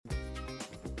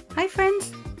Hi,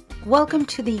 friends. Welcome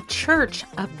to the Church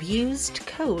Abused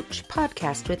Coach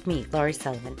podcast with me, Laurie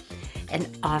Sullivan, an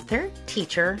author,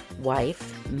 teacher,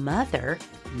 wife, mother,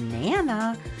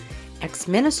 nana,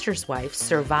 ex-minister's wife,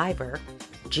 survivor,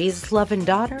 Jesus-loving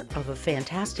daughter of a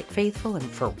fantastic, faithful, and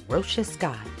ferocious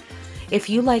God. If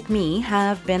you, like me,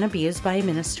 have been abused by a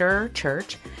minister or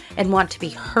church and want to be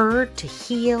heard, to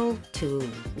heal, to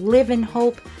live in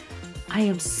hope, I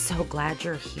am so glad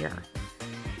you're here.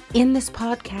 In this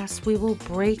podcast, we will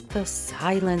break the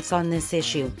silence on this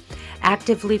issue,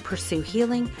 actively pursue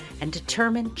healing, and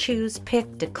determine, choose,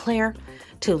 pick, declare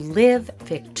to live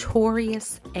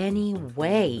victorious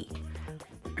anyway.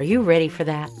 Are you ready for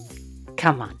that?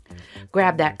 Come on,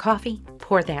 grab that coffee,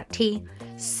 pour that tea,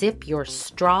 sip your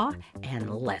straw,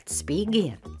 and let's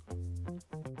begin.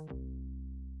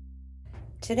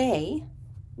 Today,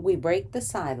 we break the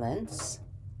silence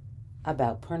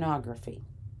about pornography.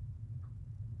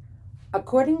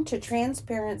 According to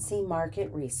Transparency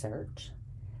Market Research,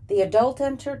 the adult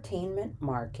entertainment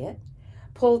market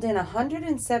pulled in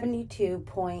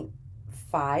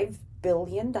 $172.5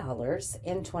 billion in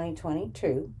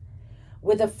 2022,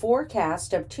 with a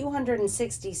forecast of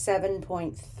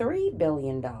 $267.3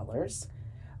 billion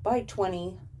by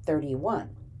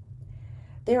 2031.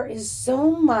 There is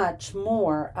so much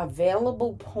more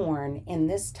available porn in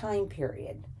this time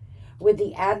period with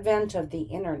the advent of the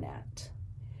internet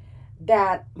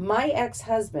that my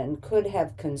ex-husband could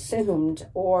have consumed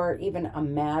or even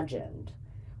imagined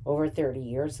over 30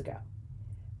 years ago.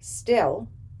 Still,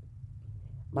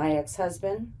 my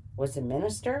ex-husband was a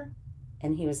minister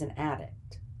and he was an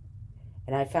addict.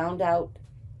 And I found out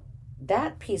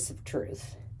that piece of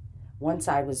truth once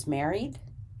I was married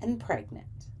and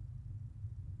pregnant.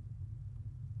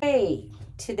 Hey,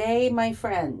 today, my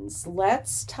friends,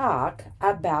 let's talk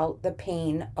about the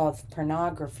pain of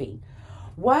pornography.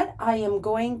 What I am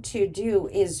going to do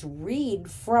is read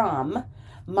from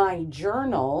my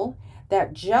journal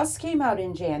that just came out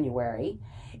in January.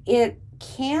 It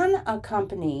can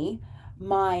accompany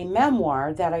my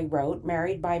memoir that I wrote,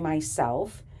 Married by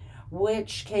Myself,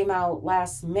 which came out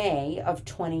last May of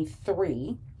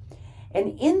 23.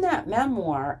 And in that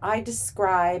memoir, I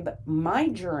describe my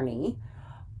journey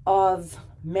of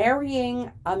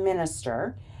marrying a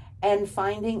minister and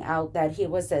finding out that he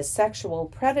was a sexual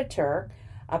predator,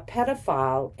 a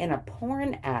pedophile, and a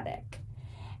porn addict.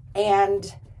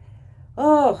 And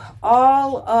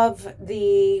all of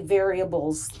the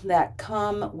variables that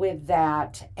come with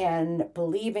that, and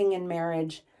believing in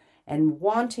marriage and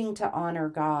wanting to honor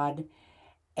God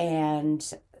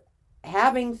and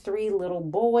having 3 little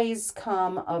boys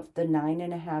come of the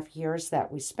 9.5 years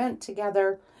that we spent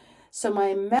together. So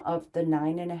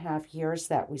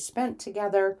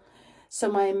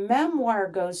my memoir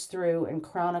goes through and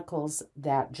chronicles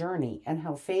that journey and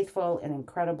how faithful and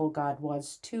incredible God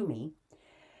was to me.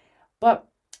 But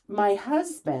my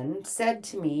husband said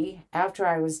to me after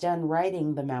I was done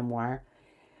writing the memoir,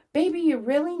 "Baby, you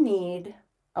really need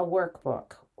a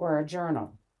workbook or a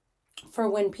journal for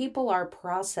when people are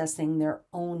processing their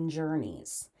own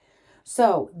journeys."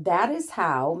 So that is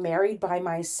how Married by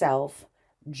Myself,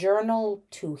 Journal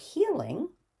to Healing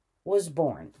was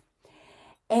born.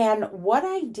 And what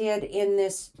I did in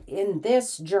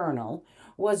this journal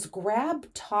was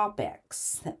grab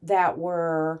topics that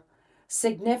were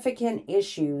significant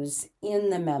issues in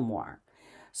the memoir,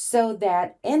 so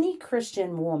that any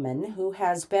Christian woman who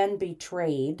has been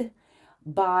betrayed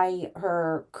by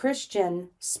her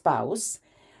Christian spouse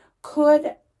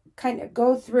could kind of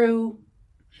go through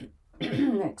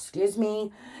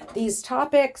these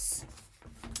topics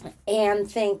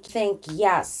and think,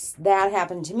 yes, that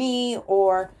happened to me,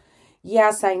 or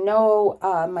yes, I know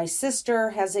my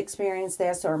sister has experienced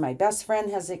this, or my best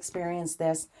friend has experienced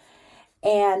this,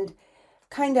 and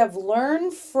kind of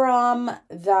learn from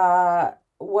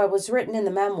what was written in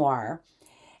the memoir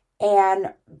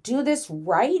and do this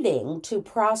writing to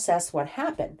process what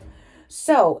happened.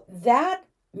 So that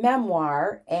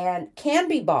memoir and can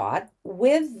be bought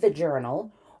with the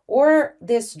journal, or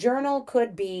this journal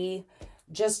could be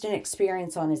just an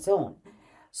experience on its own.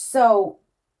 So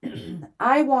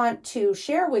I want to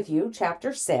share with you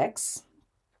chapter 6,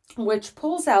 which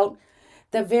pulls out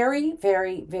the very,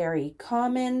 very, very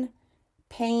common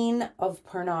pain of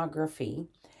pornography.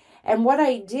 And what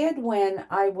I did when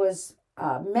I was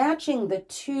matching the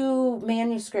 2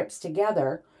 manuscripts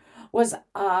together was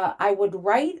I would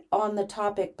write on the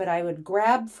topic, but I would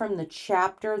grab from the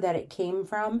chapter that it came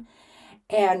from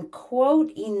and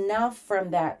quote enough from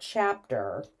that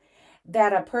chapter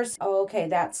that a person,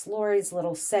 that's Laurie's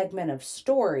little segment of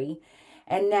story,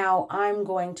 And now I'm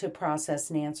going to process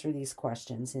and answer these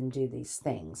questions and do these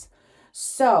things.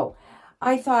 So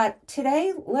I thought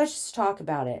today, let's just talk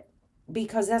about it,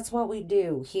 because that's what we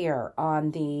do here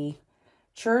on the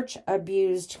Church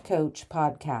Abused Coach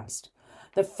podcast.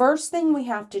 The first thing we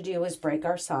have to do is break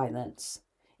our silence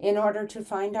in order to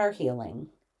find our healing,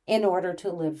 in order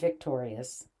to live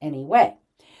victorious anyway.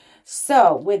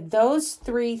 So with those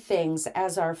three things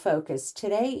as our focus,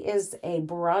 today is a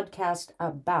broadcast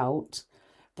about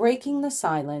breaking the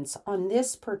silence on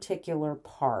this particular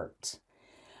part.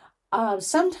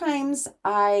 Sometimes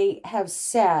I have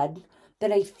said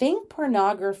that I think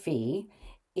pornography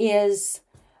is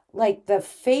like the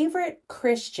favorite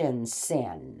Christian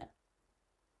sin.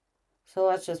 So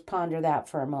let's just ponder that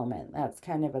for a moment. That's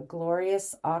kind of a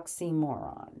glorious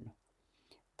oxymoron.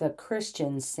 The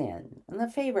Christian sin and the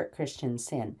favorite Christian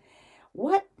sin.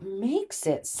 What makes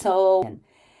it so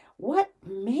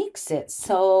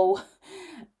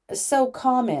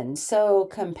common, so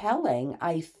compelling,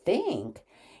 I think,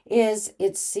 is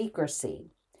its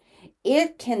secrecy.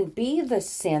 It can be the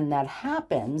sin that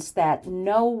happens that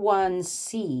no one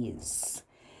sees.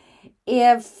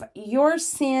 If your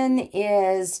sin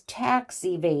is tax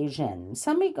evasion,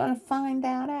 somebody's going to find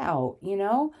that out,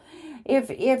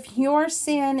 If your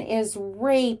sin is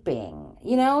raping,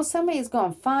 somebody's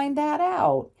going to find that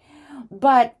out.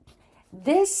 But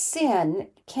this sin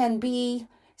can be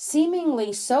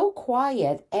seemingly so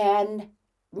quiet and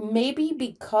maybe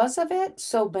because of it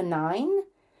so benign.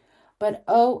 But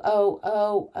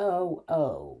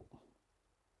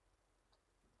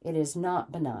it is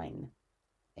not benign.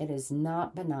 It is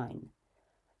not benign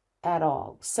at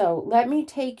all. So let me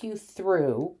take you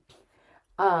through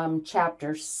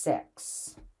chapter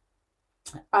 6.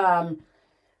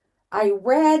 I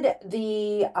read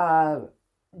the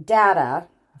data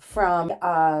from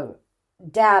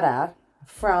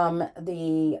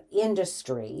the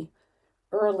industry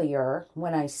earlier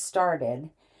when I started.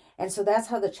 And so that's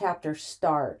how the chapter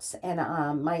starts. And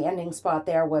my ending spot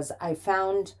there was I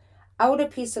found out a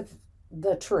piece of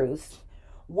the truth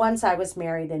once I was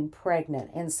married and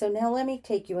pregnant. And so now let me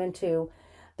take you into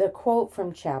the quote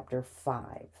from chapter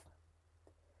 5.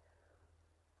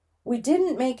 We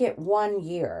didn't make it 1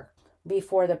 year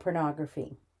before the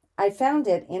pornography. I found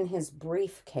it in his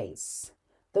briefcase,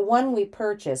 the one we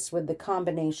purchased with the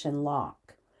combination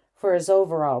lock for his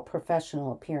overall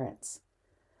professional appearance.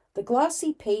 The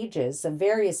glossy pages of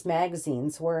various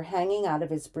magazines were hanging out of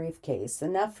his briefcase,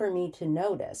 enough for me to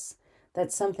notice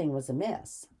that something was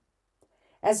amiss.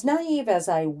 As naive as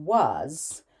I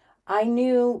was, I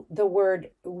knew the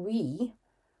word oui,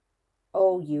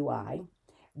 O-U-I,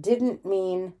 didn't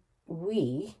mean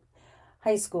oui,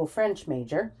 high school French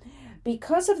major.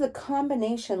 Because of the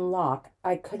combination lock,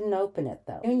 I couldn't open it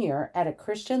though. Junior at a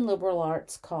Christian liberal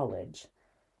arts college,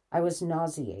 I was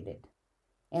nauseated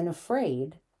and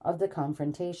afraid of the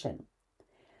confrontation.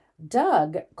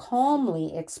 Doug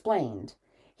calmly explained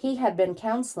he had been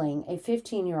counseling a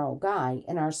 15-year-old guy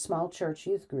in our small church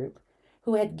youth group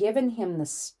who had given him the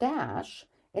stash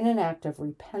in an act of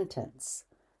repentance.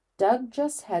 Doug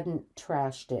just hadn't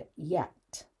trashed it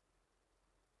yet.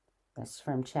 That's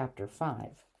from chapter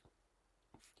 5.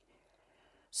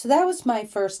 So that was my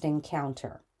first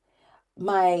encounter.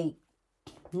 My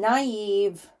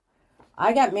naive,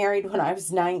 I got married when I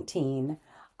was 19.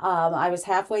 I was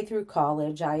halfway through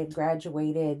college. I had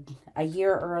graduated a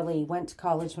year early, went to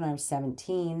college when I was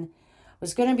 17,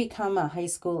 was going to become a high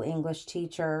school English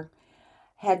teacher,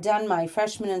 had done my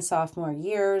freshman and sophomore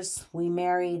years. We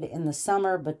married in the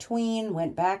summer between,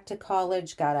 went back to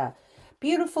college, got a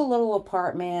beautiful little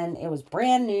apartment. It was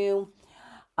brand new.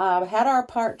 Had our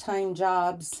part-time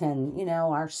jobs and,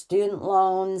 our student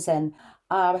loans and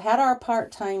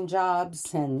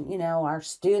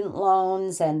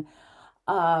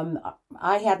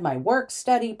I had my work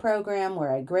study program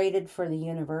where I graded for the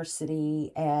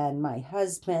university, and my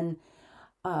husband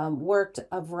worked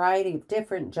a variety of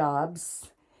different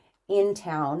jobs in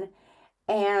town,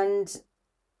 and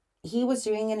he was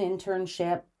doing an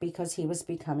internship because he was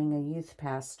becoming a youth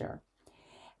pastor.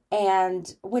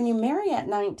 And when you marry at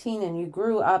 19 and you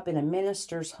grew up in a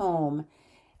minister's home,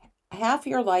 half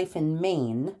your life in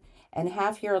Maine and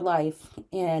half your life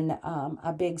in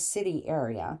a big city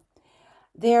area,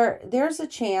 there's a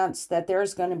chance that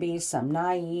there's going to be some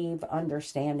naive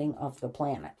understanding of the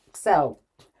planet. So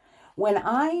when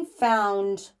I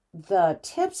found the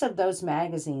tips of those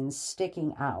magazines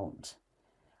sticking out,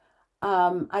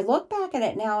 I look back at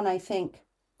it now and I think,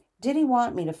 did he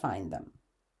want me to find them?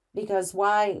 Because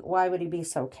why would he be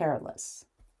so careless?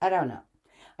 I don't know.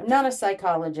 I'm not a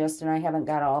psychologist and I haven't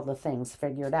got all the things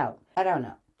figured out. I don't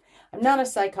know. I'm not a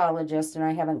psychologist and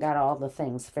I haven't got all the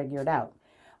things figured out.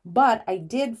 But I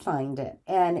did find it,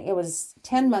 and it was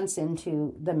 10 months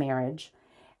into the marriage,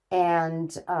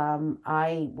 and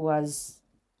I was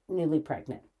newly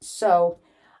pregnant. So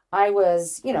I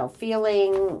was,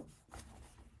 feeling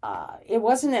it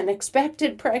wasn't an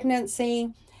expected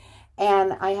pregnancy,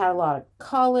 and I had a lot of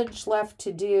college left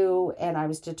to do, and I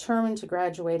was determined to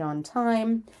graduate on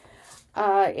time.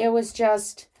 It was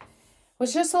just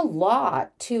a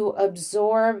lot to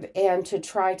absorb and to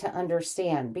try to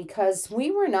understand, because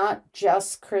we were not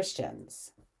just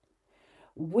Christians.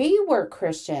 We were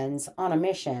Christians on a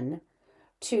mission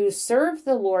to serve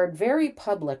the Lord very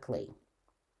publicly,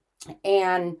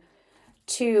 and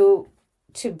to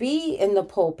be in the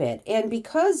pulpit. And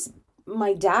because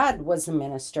my dad was a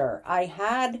minister, I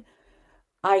had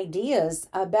ideas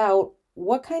about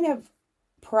what kind of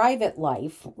private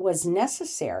life was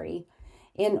necessary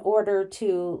in order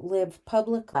to live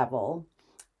public level.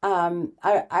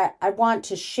 I want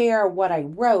to share what I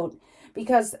wrote,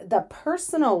 because the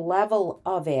personal level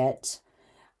of it,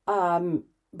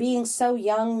 being so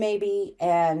young maybe,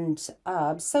 and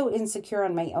so insecure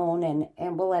on my own,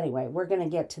 and well, anyway, we're going to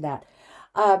get to that.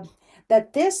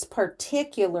 That this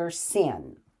particular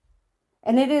sin,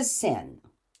 and it is sin,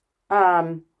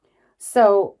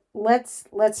 so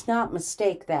let's not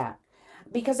mistake that.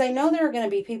 Because I know there are going to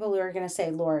be people who are going to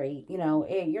say, Lori, you're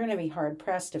going to be hard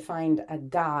pressed to find a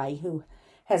guy who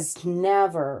has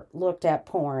never looked at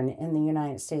porn in the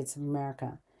United States of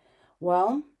America.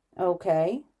 Well,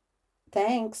 okay,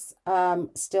 thanks.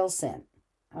 Still sin.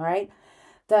 All right.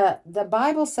 The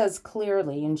Bible says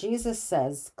clearly, and Jesus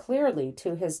says clearly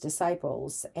to his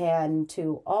disciples and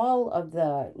to all of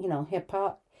the,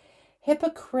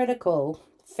 hypocritical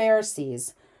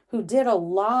Pharisees who did a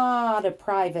lot of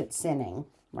private sinning,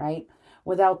 right?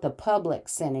 Without the public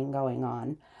sinning going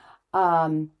on.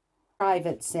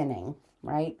 Private sinning,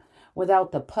 right?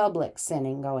 Without the public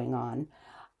sinning going on.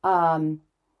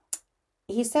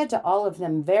 He said to all of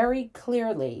them very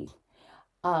clearly,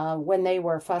 when they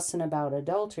were fussing about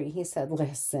adultery, he said,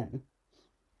 listen,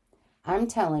 I'm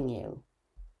telling you,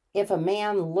 if a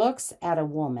man looks at a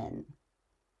woman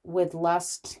with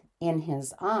lust in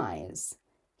his eyes,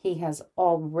 he has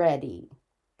already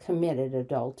committed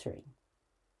adultery.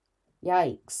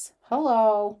 Yikes.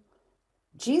 Hello.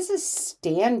 Jesus'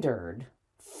 standard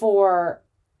for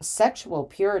sexual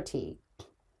purity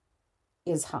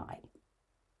is high.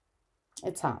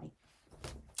 It's high.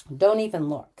 Don't even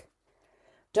look.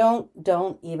 Don't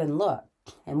even look.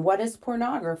 And what is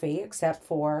pornography except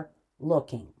for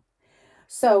looking?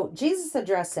 So Jesus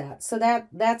addressed that. So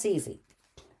that's easy.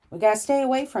 We got to stay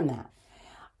away from that.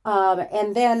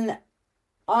 And then,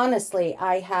 honestly,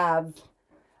 I have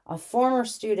a former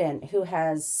student who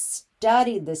has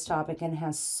studied this topic and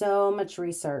has so much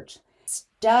research,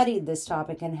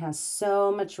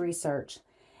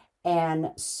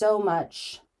 and so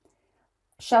much,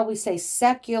 shall we say,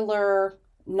 secular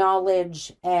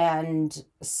knowledge and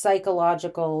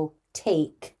psychological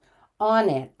take on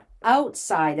it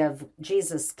outside of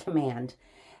Jesus' command,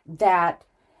 that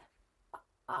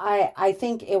I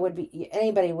think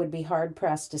anybody would be hard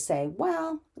pressed to say,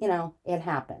 well, it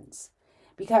happens,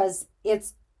 because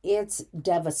it's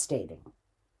devastating.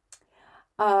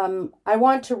 I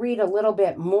want to read a little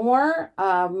bit more,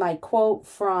 my quote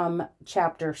from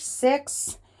chapter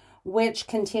 6, which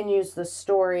continues the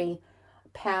story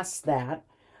past that.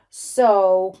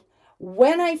 So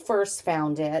when I first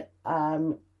found it,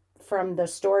 from the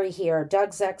story here,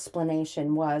 Doug's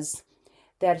explanation was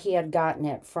that he had gotten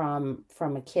it from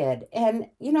a kid. And,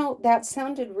 that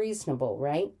sounded reasonable,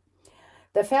 right?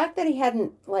 The fact that he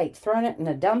hadn't, thrown it in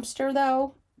a dumpster,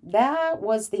 though, that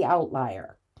was the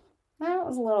outlier. That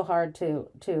was a little hard to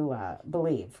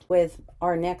believe. With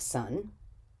our next son,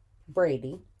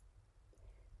 Brady,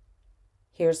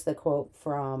 here's the quote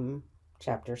from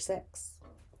chapter 6.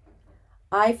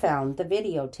 I found the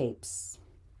videotapes.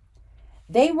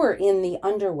 They were in the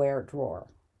underwear drawer.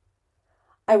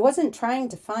 I wasn't trying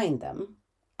to find them.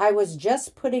 I was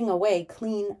just putting away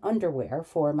clean underwear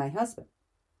for my husband.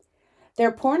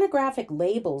 Their pornographic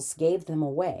labels gave them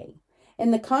away,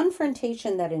 and the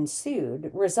confrontation that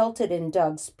ensued resulted in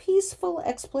Doug's peaceful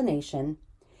explanation.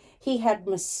 He had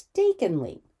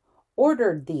mistakenly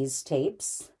ordered these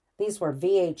tapes, these were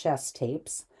VHS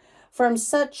tapes, from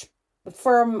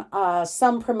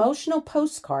some promotional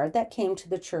postcard that came to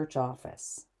the church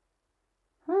office.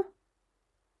 Huh?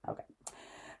 Okay.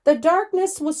 The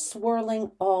darkness was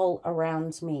swirling all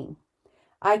around me.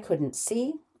 I couldn't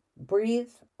see,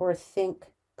 breathe, or think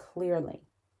clearly.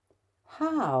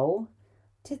 How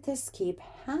did this keep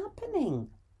happening?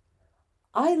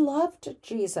 I loved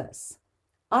Jesus.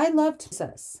 I loved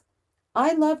Jesus.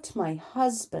 I loved my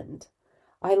husband.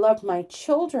 I loved my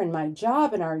children, my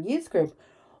job, and our youth group.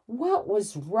 What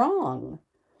was wrong?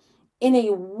 In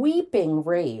a weeping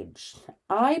rage,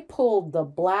 I pulled the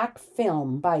black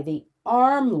film by the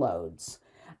armloads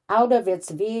out of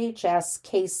its VHS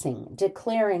casing,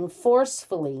 declaring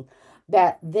forcefully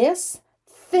that this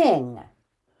thing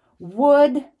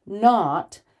would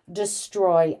not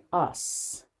destroy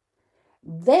us.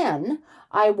 Then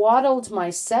I waddled my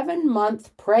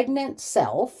 7-month pregnant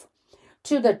self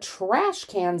to the trash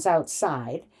cans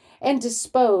outside and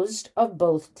disposed of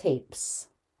both tapes.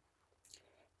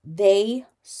 They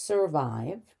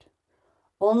survived,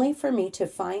 only for me to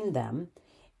find them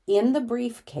in the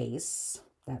briefcase,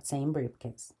 that same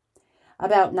briefcase,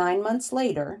 about 9 months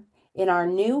later in our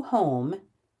new home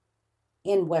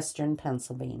in Western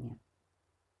Pennsylvania.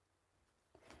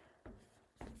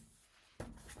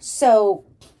 So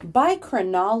by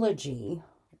chronology,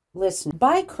 listeners,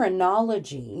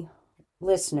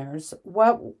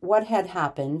 what had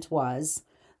happened was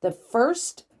the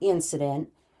first incident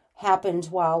happened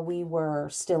while we were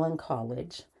still in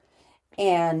college.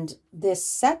 And this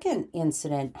second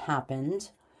incident happened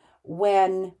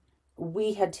when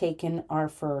we had taken our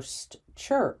first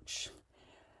church.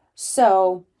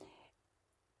 So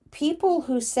people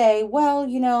who say, well,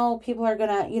 people are going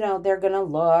to, they're going to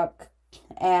look,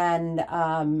 and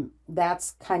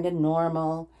that's kind of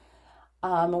normal.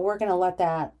 We're going to let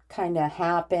that kind of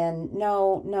happen.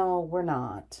 No, we're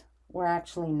not. We're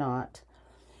actually not.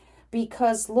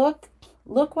 Because look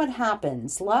what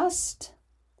happens. Lust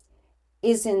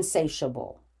is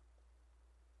insatiable.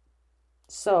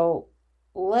 So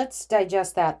let's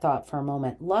digest that thought for a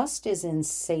moment. Lust is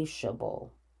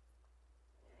insatiable.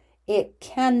 It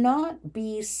cannot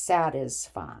be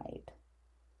satisfied.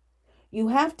 You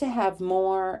have to have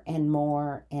more and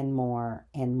more and more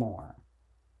and more.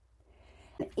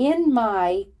 In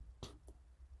my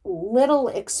little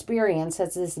experience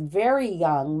as this very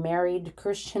young married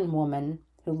Christian woman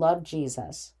who loved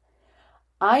Jesus,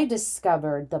 I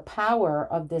discovered the power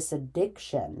of this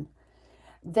addiction,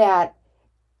 that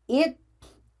it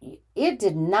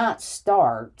did not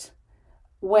start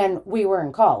when we were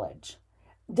in college.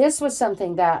 This was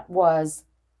something that was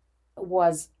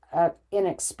an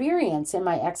experience in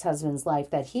my ex-husband's life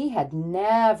that he had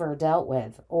never dealt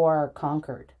with or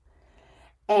conquered.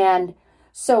 And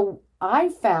so I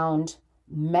found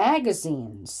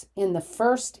magazines in the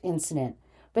first incident,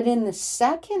 but in the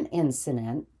second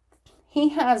incident, he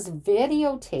has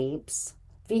videotapes,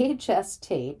 VHS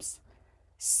tapes,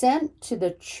 sent to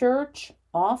the church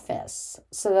office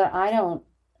so that I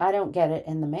don't get it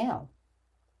in the mail.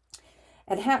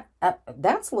 And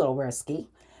that's a little risky.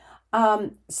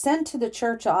 Sent to the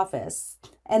church office,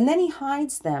 and then he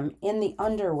hides them in the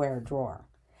underwear drawer.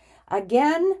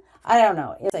 Again, I don't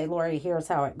know. Say, Lori, here's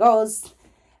how it goes.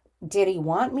 Did he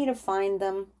want me to find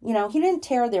them? He didn't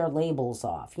tear their labels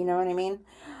off. You know what I mean?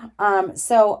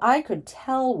 So I could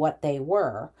tell what they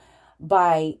were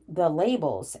by the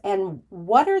labels. And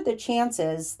what are the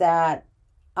chances that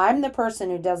I'm the person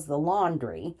who does the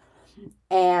laundry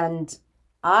and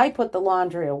I put the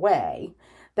laundry away,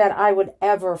 that I would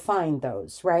ever find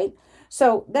those, right?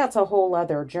 So that's a whole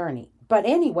other journey. But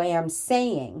anyway, I'm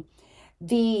saying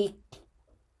the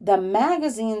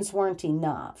magazines weren't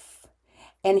enough.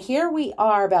 And here we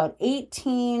are about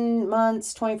 18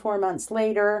 months, 24 months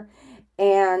later,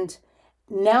 and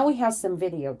now we have some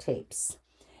videotapes.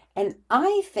 And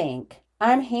I think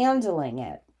I'm handling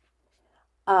it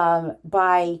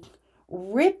by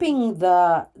ripping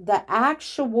the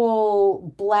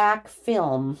actual black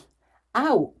film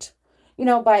out. I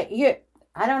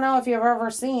don't know if you've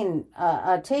ever seen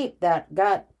a tape that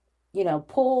got,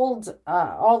 pulled,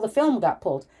 all the film got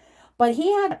pulled. But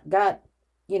he had got,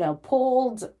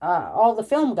 pulled, all the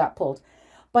film got pulled.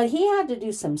 But he had to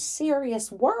do some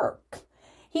serious work.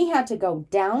 He had to go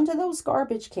down to those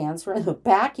garbage cans for the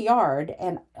backyard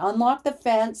and unlock the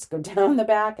fence, go down the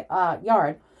back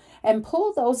yard and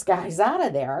pull those guys out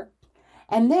of there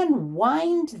and then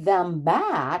wind them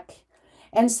back.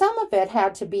 And some of it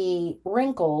had to be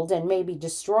wrinkled and maybe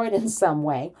destroyed in some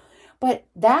way. But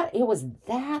it was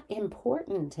that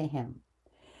important to him.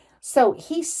 So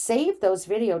he saved those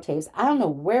videotapes. I don't know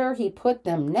where he put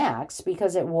them next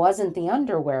because it wasn't the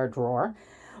underwear drawer.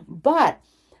 But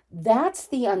that's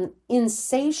the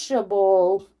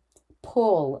insatiable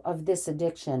pull of this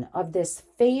addiction, of this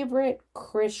favorite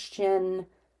Christian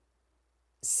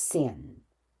sin.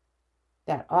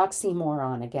 That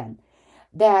oxymoron again.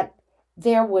 That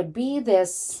there would be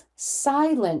this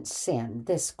silent sin,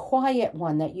 this quiet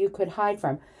one that you could hide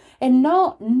from. And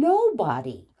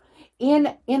nobody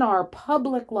in our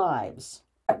public lives,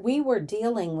 we were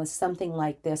dealing with something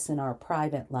like this in our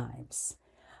private lives.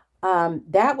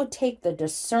 That would take the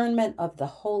discernment of the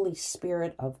Holy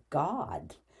Spirit of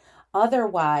God.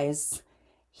 Otherwise,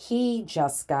 he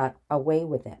just got away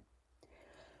with it.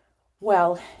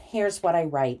 Well, here's what I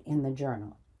write in the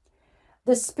journal.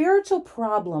 The spiritual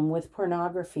problem with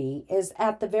pornography is,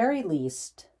 at the very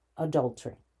least,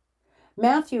 adultery.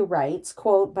 Matthew writes,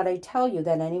 quote, "But I tell you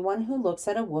that anyone who looks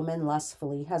at a woman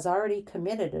lustfully has already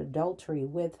committed adultery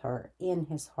with her in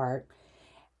his heart."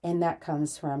 And that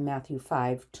comes from Matthew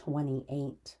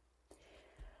 5:28.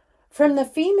 From the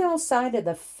female side of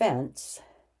the fence,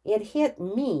 it hit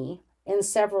me in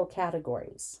several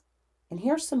categories. And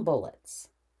here's some bullets.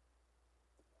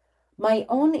 My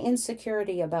own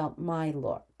insecurity about my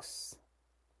looks.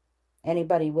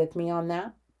 Anybody with me on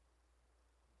that?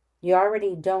 You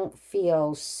already don't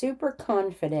feel super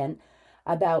confident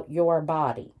about your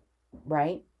body,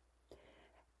 right?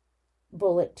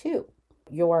 Bullet 2,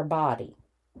 your body,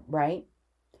 right?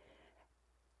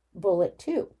 Bullet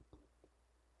 2,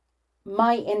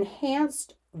 my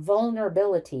enhanced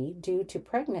vulnerability due to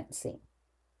pregnancy.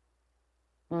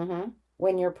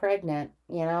 When you're pregnant,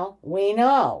 we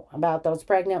know about those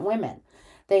pregnant women.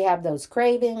 They have those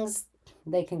cravings.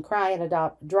 They can cry at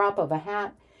a drop of a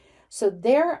hat. So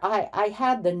there I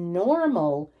had the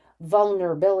normal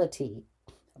vulnerability.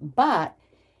 But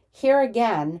here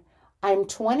again, I'm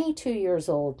 22 years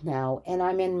old now, and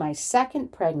I'm in my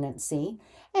second pregnancy.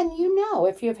 And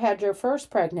if you've had your first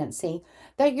pregnancy,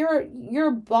 that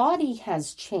your body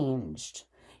has changed.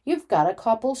 You've got a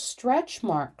couple stretch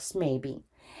marks maybe.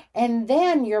 And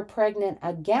then you're pregnant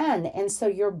again. And so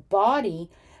your body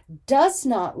does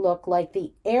not look like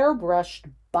the airbrushed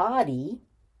body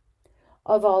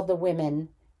of all the women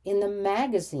in the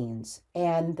magazines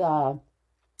and the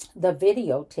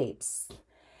videotapes.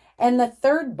 And the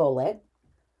third bullet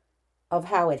of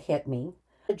how it hit me,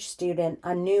 a student,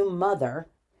 a new mother,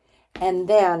 and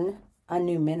then a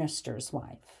new minister's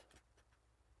wife.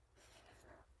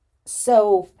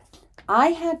 So I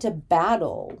had to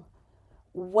battle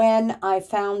when I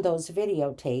found those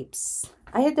videotapes.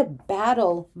 I had to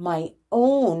battle my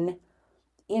own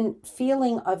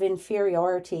feeling of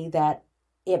inferiority, that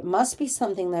it must be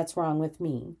something that's wrong with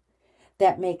me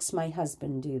that makes my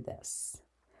husband do this.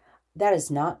 That is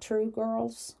not true,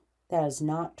 girls. That is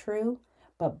not true.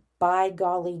 But by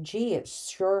golly gee, it's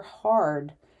sure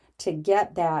hard to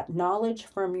get that knowledge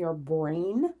from your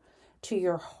brain to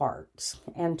your heart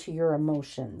and to your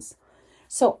emotions.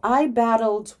 So I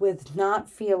battled with not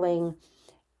feeling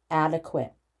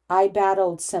adequate. I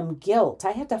battled some guilt.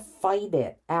 I had to fight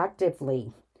it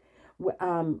actively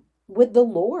with the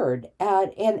Lord.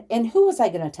 And who was I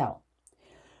going to tell?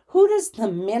 Who does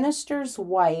the minister's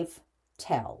wife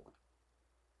tell?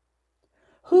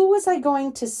 Who was I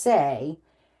going to say,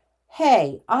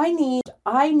 hey, I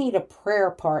need a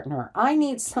prayer partner. I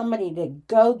need somebody to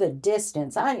go the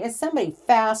distance. Somebody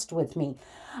fast with me.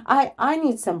 I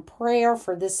need some prayer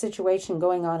for this situation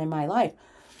going on in my life.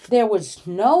 There was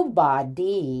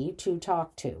nobody to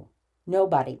talk to.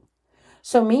 Nobody.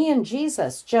 So me and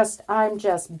Jesus, I'm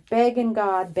just begging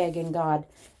God,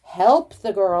 help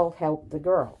the girl, help the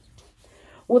girl.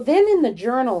 Well, then in the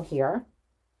journal here,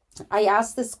 I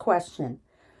asked this question.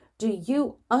 Do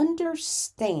you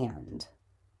understand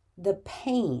the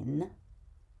pain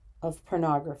of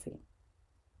pornography?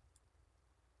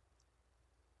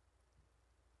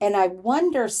 And I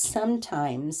wonder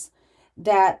sometimes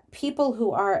that people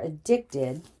who are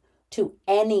addicted to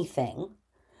anything,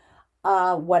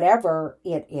 whatever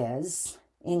it is,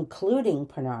 including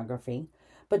pornography,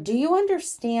 but do you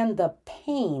understand the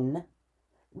pain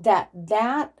that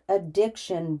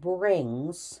addiction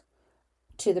brings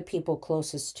to the people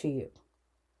closest to you?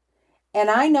 And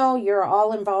I know you're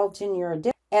all involved in your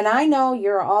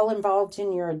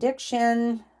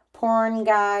addiction, porn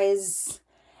guys,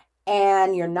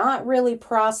 and you're not really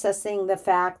processing the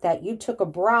fact that you took a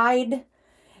bride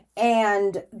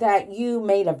and that you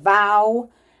made a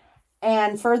vow.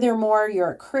 And furthermore,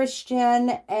 you're a Christian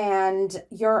and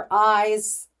your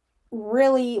eyes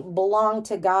really belong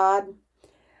to God.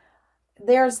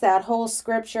 There's that whole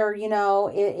scripture, it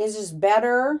is just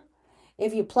better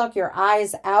if you pluck your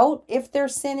eyes out. If they're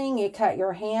sinning, you cut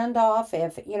your hand off.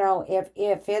 If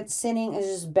it's sinning, it's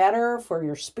just better for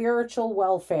your spiritual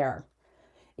welfare.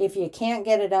 If you can't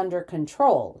get it under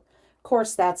control. Of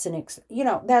course, that's an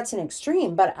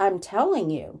extreme, but I'm telling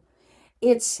you,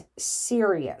 it's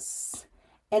serious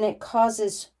and it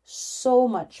causes so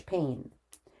much pain.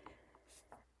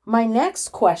 My next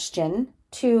question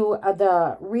to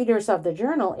the readers of the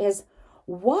journal is,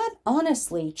 what,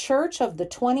 honestly, church of the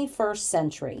 21st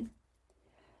century,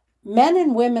 men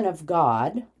and women of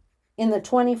God in the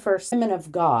 21st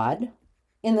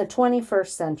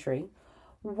century,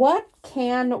 what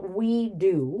can we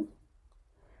do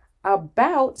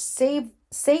about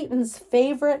Satan's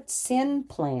favorite sin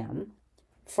plan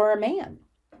for a man?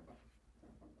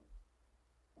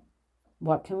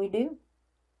 What can we do?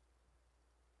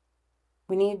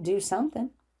 We need to do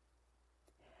something.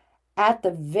 At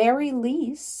the very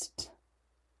least,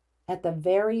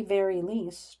 very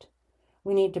least,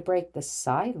 we need to break the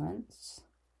silence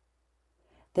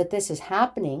that this is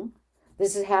happening.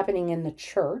 This is happening in the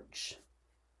church.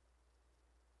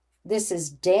 This is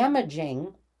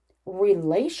damaging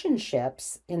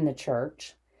relationships in the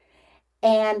church.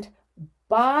 And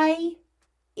by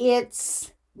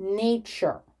its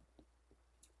nature,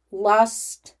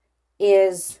 lust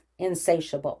is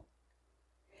insatiable.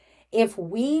 If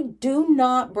we do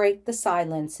not break the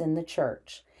silence in the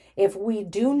church, if we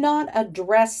do not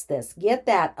address this, get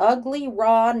that ugly,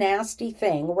 raw, nasty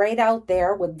thing right out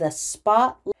there with the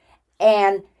spotlight,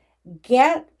 and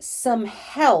get some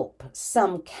help,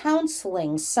 some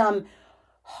counseling, some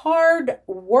hard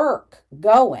work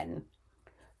going,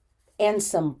 and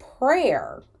some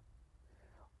prayer,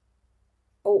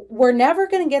 we're never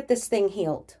going to get this thing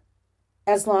healed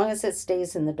as long as it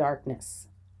stays in the darkness.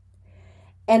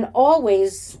 And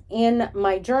always in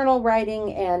my journal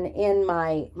writing and in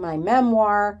my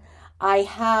memoir, I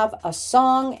have a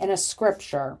song and a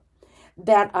scripture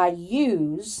that I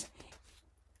use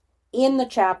in the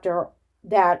chapter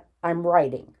that I'm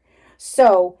writing.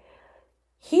 So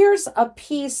here's a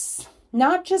piece,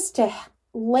 not just to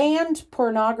land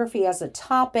pornography as a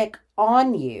topic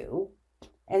on you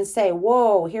and say,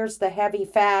 whoa, here's the heavy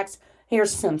facts,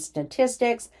 here's some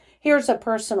statistics, here's a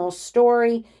personal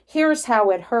story, here's how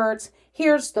it hurts,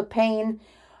 here's the pain.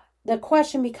 The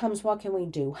question becomes, what can we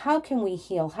do? How can we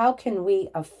heal? How can we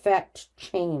affect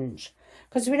change?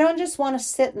 Because we don't just want to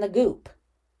sit in the goop.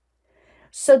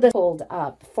 So the pulled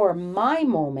up for my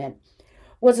moment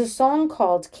was a song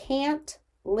called Can't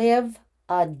Live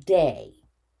a Day.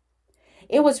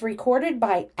 It was recorded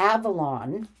by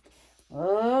Avalon,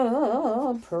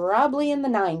 probably in the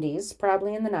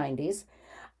 90s.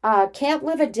 Can't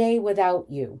Live a Day Without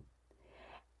You.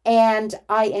 And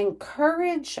I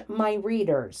encourage my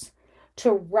readers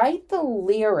to write the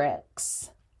lyrics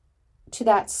to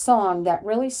that song that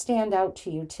really stand out to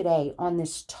you today on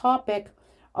this topic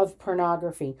of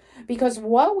pornography. Because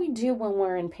what we do when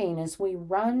we're in pain is we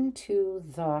run to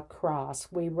the cross.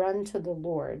 We run to the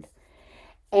Lord.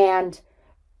 And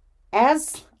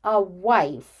as a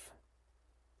wife,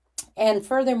 and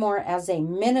furthermore as a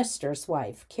minister's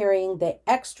wife, carrying the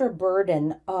extra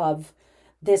burden of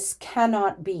this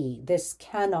cannot be,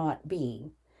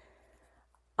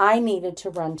 I needed to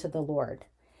run to the Lord.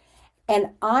 And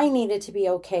I needed to be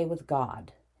okay with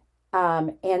God.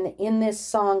 And in this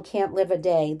song, Can't Live a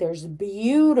Day, there's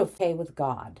beautiful with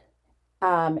God.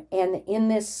 And in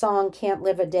this song, Can't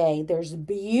Live a Day, there's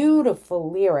beautiful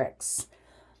lyrics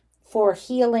for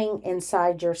healing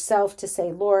inside yourself to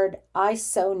say, Lord, I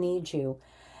so need you.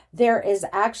 There's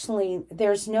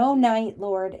no night,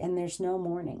 Lord, and there's no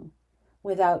morning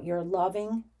without your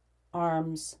loving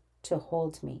arms to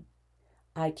hold me.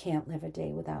 I can't live a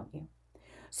day without you.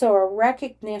 So a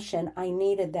recognition, I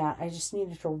needed that. I just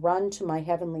needed to run to my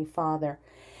Heavenly Father.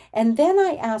 And then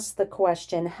I asked the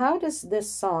question, how does this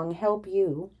song help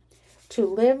you to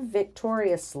live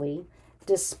victoriously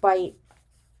despite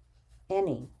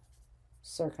any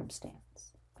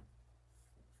circumstance?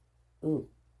 Ooh.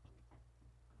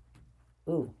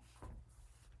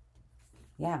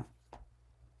 Yeah.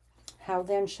 How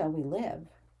then shall we live?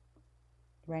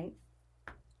 Right?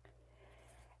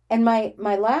 And my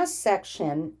last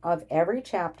section of every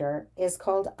chapter is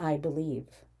called I Believe.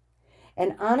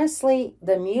 And honestly,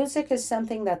 the music is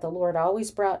something that the Lord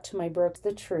always brought to my books,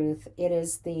 the truth. It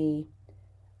is I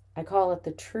call it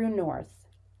the true north.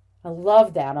 I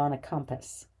love that on a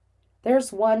compass.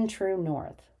 There's one true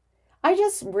north. I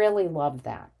just really love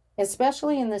that,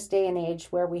 especially in this day and age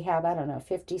where we have,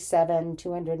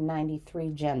 293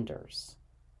 genders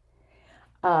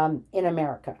in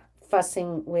America,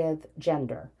 fussing with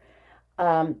gender.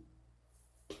 Don't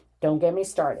get me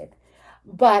started.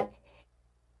 But,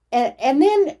 and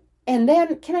then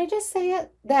can I just say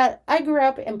it, that I grew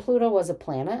up and Pluto was a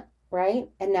planet, right?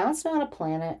 And now it's not a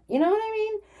planet. You know what I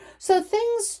mean? So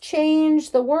things change,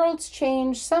 the world's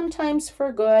change, sometimes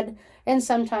for good and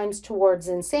sometimes towards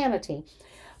insanity.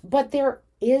 But there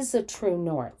is a true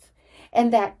north.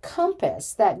 And that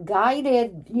compass that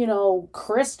guided,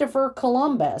 Christopher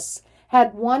Columbus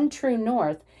had one true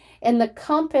north. And the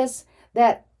compass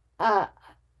that a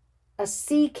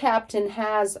sea captain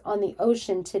has on the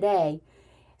ocean today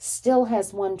still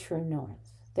has one true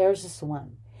north. There's just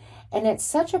one. And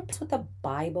that's what the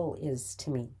Bible is to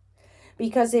me.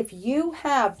 Because if you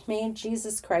have made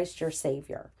Jesus Christ your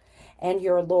Savior and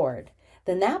your Lord,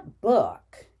 then that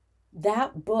book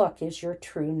is your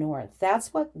true north.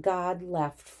 That's what God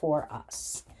left for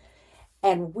us.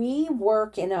 And we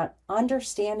work in an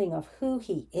understanding of who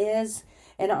He is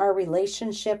and our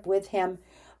relationship with Him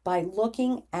by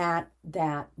looking at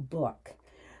that book.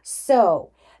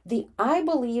 So the I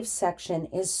believe section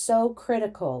is so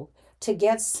critical to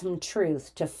get some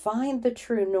truth, to find the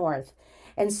true north.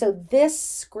 And so this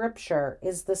scripture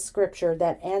is the scripture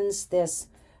that ends this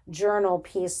journal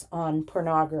piece on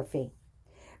pornography.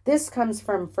 This comes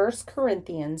from 1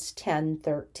 Corinthians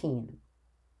 10:13.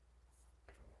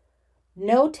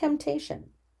 No temptation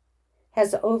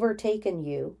has overtaken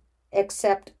you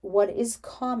except what is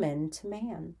common to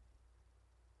man.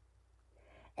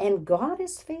 And God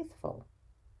is faithful.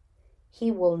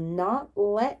 He will not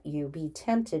let you be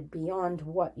tempted beyond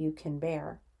what you can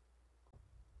bear.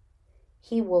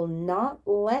 He will not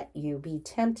let you be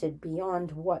tempted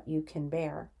beyond what you can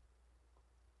bear.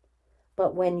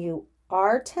 But when you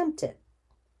are tempted,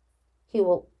 He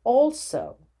will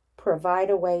also provide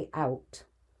a way out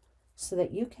so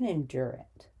that you can endure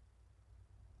it.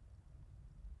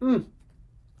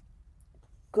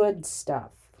 Good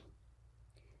stuff.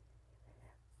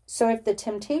 So if the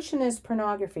temptation is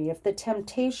pornography, if the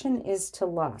temptation is to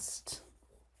lust,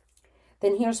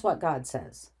 then here's what God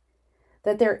says.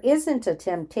 That there isn't a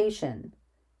temptation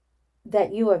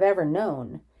that you have ever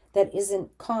known that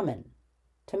isn't common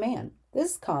to man.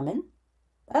 This is common.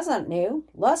 That's not new.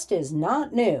 Lust is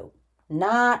not new.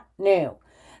 Not new.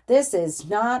 This is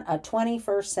not a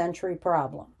 21st century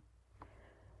problem.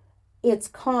 It's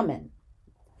common.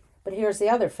 But here's the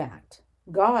other fact.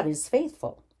 God is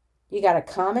faithful. You got a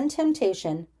common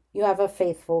temptation. You have a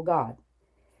faithful God.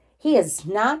 He is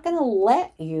not going to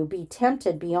let you be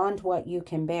tempted beyond what you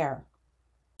can bear.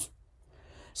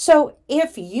 So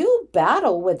if you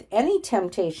battle with any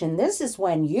temptation, this is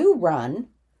when you run.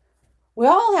 We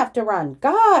all have to run.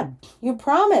 God, you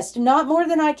promised not more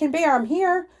than I can bear. I'm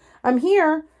here. I'm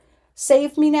here.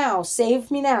 Save me now.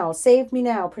 Save me now. Save me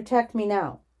now. Protect me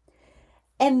now.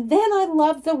 And then I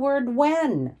love the word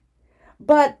when.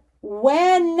 But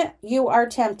when you are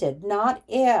tempted, not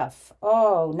if.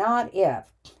 Oh, not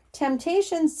if.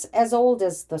 Temptation's as old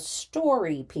as the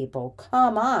story, people.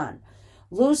 Come on.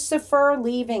 Lucifer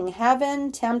leaving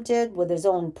heaven, tempted with his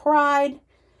own pride.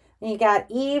 And you got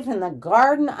Eve in the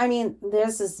garden. I mean,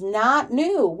 this is not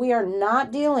new. We are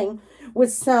not dealing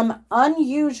with some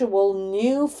unusual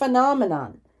new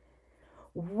phenomenon.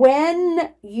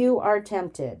 When you are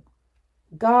tempted,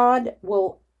 God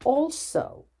will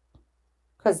also,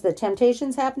 because the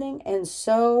temptation's happening and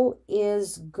so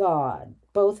is God,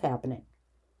 both happening.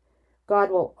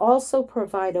 God will also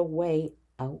provide a way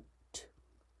out.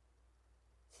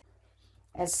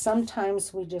 As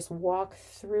sometimes we just walk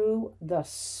through the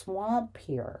swamp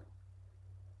here,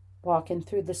 walking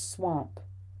through the swamp,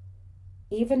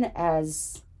 even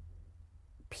as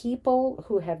people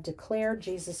who have declared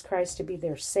Jesus Christ to be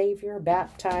their Savior,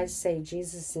 baptized, say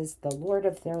Jesus is the Lord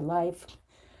of their life,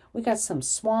 we got some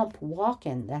swamp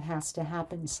walking that has to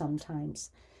happen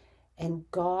sometimes. And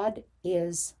God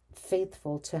is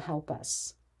faithful to help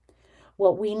us.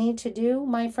 What we need to do,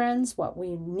 my friends, what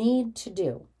we need to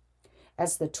do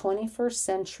as the 21st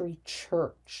century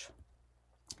church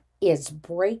is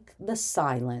break the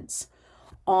silence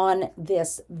on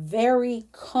this very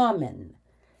common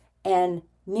and,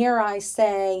 near I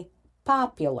say,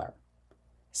 popular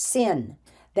sin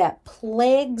that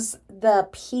plagues the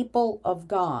people of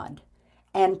God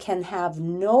and can have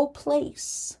no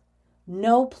place in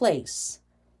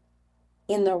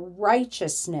the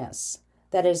righteousness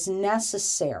that is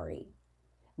necessary,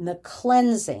 in the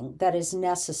cleansing that is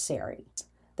necessary,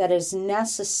 in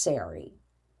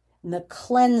the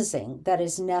cleansing that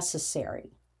is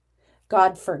necessary.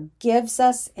 God forgives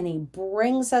us and He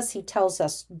brings us, He tells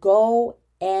us, go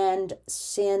and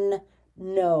sin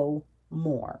no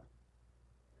more.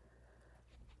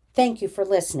 Thank you for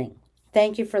listening.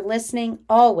 Thank you for listening.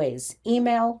 Always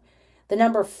email the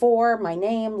number 4, my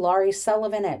name, Laurie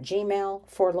Sullivan at Gmail,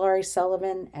 for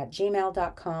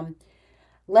lauriesullivan@gmail.com.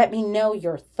 Let me know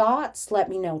your thoughts. Let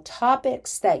me know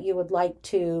topics that you would like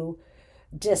to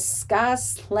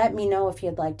discuss. Let me know if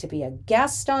you'd like to be a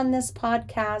guest on this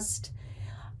podcast.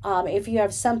 If you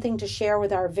have something to share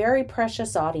with our very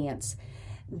precious audience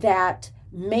that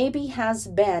maybe has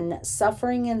been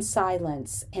suffering in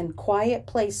silence in quiet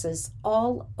places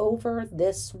all over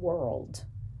this world,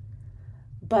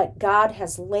 but God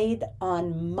has laid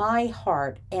on my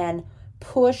heart and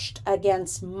pushed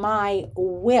against my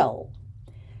will.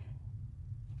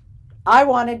 I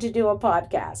wanted to do a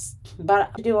podcast,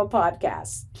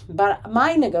 but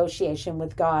my negotiation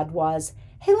with God was,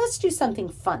 hey, let's do something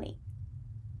funny.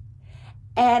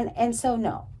 And so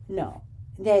no,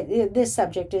 this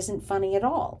subject isn't funny at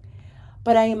all.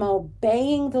 But I am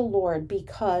obeying the Lord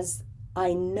because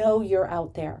I know you're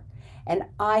out there. And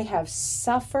I have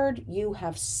suffered, you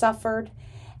have suffered,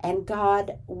 and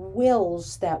God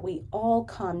wills that we all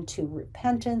come to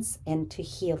repentance and to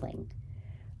healing.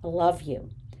 I love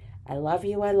you. I love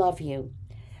you. I love you.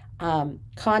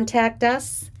 Contact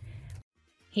us.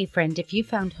 Hey friend, if you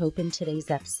found hope in today's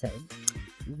episode,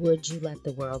 would you let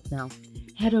the world know?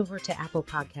 Head over to Apple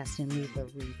Podcast and leave a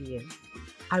review.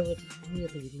 I would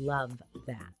really love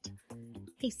that.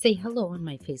 Hey, say hello on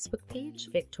my Facebook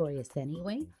page, Victorious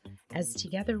Anyway, as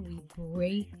together we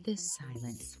break this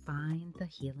silence, find the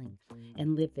healing,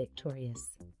 and live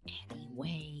victorious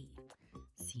anyway.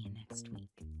 See you next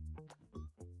week.